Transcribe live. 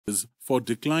is for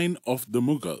decline of the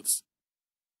Mughals.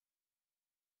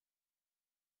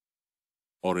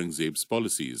 Aurangzeb's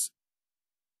policies.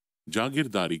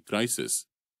 Jagirdari crisis.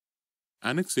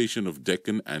 Annexation of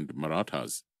Deccan and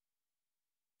Marathas.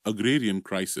 Agrarian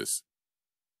crisis.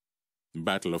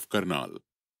 Battle of Karnal.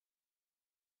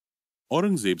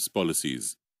 Aurangzeb's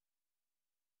policies.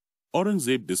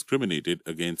 Aurangzeb discriminated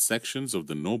against sections of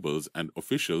the nobles and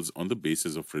officials on the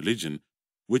basis of religion,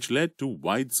 which led to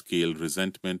wide-scale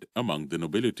resentment among the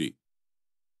nobility.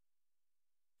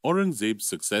 Aurangzeb's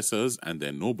successors and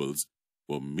their nobles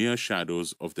were mere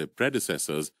shadows of their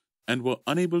predecessors and were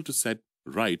unable to set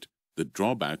right the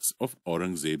drawbacks of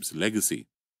Aurangzeb's legacy.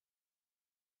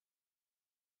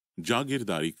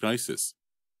 Jagirdari crisis.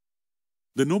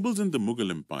 The nobles in the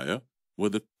Mughal Empire were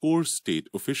the core state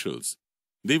officials.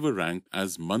 They were ranked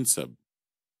as mansab.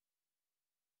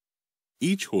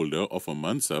 Each holder of a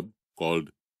mansab,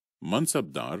 called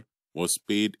mansabdar, was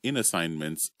paid in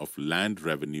assignments of land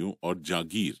revenue or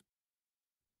jagir.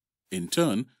 In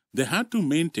turn, they had to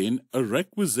maintain a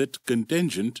requisite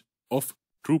contingent of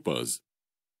troopers.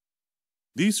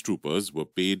 These troopers were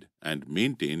paid and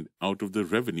maintained out of the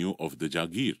revenue of the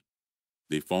jagir.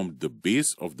 They formed the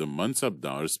base of the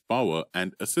mansabdar's power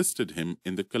and assisted him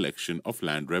in the collection of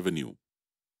land revenue.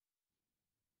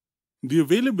 The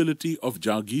availability of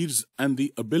jagirs and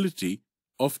the ability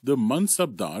of the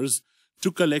mansabdars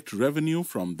to collect revenue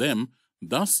from them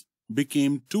thus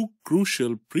became two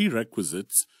crucial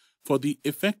prerequisites for the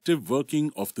effective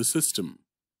working of the system.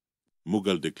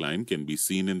 Mughal decline can be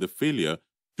seen in the failure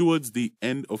towards the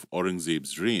end of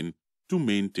Aurangzeb's reign to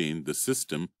maintain the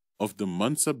system of the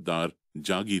mansabdar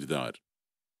jagirdar.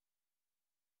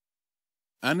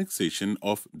 Annexation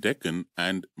of Deccan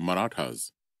and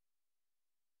Marathas.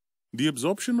 The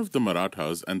absorption of the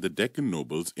Marathas and the Deccan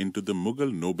nobles into the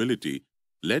Mughal nobility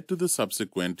led to the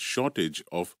subsequent shortage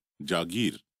of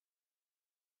jagir.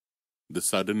 The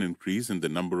sudden increase in the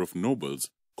number of nobles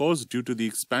caused due to the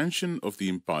expansion of the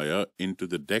empire into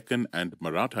the Deccan and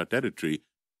Maratha territory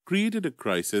created a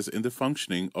crisis in the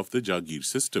functioning of the jagir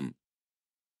system.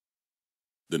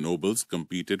 The nobles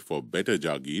competed for better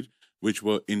jagir, which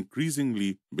were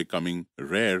increasingly becoming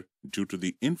rare due to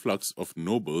the influx of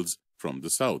nobles from the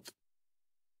south.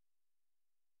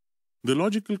 The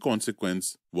logical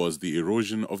consequence was the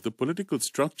erosion of the political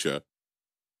structure.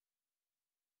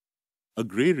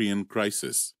 Agrarian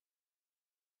crisis.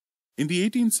 In the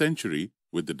 18th century,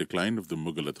 with the decline of the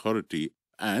Mughal authority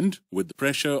and with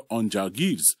pressure on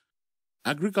jagirs,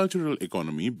 agricultural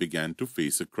economy began to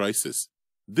face a crisis.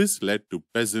 This led to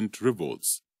peasant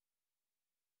revolts.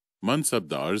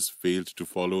 Mansabdars failed to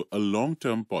follow a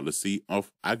long-term policy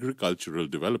of agricultural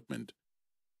development.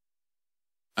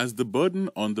 As the burden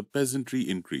on the peasantry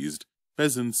increased,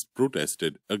 peasants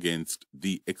protested against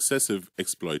the excessive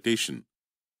exploitation.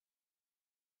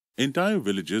 Entire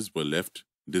villages were left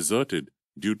deserted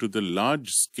due to the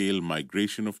large-scale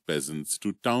migration of peasants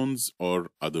to towns or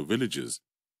other villages.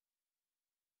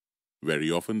 Very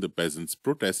often the peasants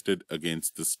protested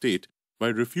against the state by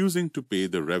refusing to pay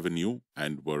the revenue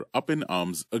and were up in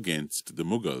arms against the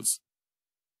Mughals.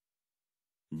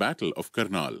 Battle of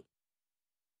Karnal.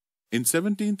 In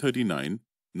 1739,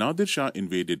 Nadir Shah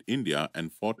invaded India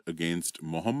and fought against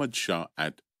Muhammad Shah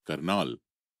at Karnal.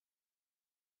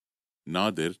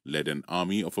 Nadir led an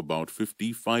army of about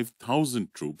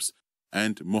 55,000 troops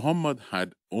and Muhammad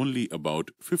had only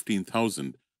about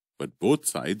 15,000, but both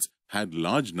sides had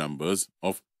large numbers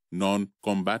of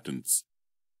non-combatants.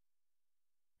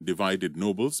 Divided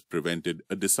nobles prevented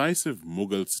a decisive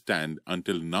Mughal stand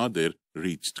until Nadir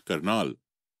reached Karnal.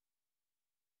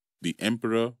 The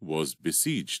emperor was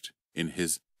besieged in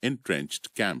his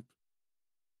entrenched camp.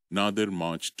 Nadir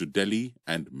marched to Delhi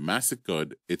and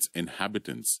massacred its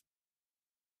inhabitants.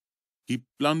 He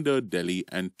plundered Delhi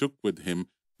and took with him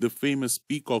the famous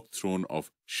peacock throne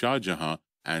of Shah Jahan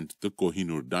and the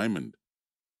Kohinoor diamond.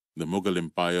 The Mughal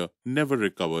Empire never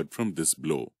recovered from this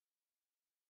blow.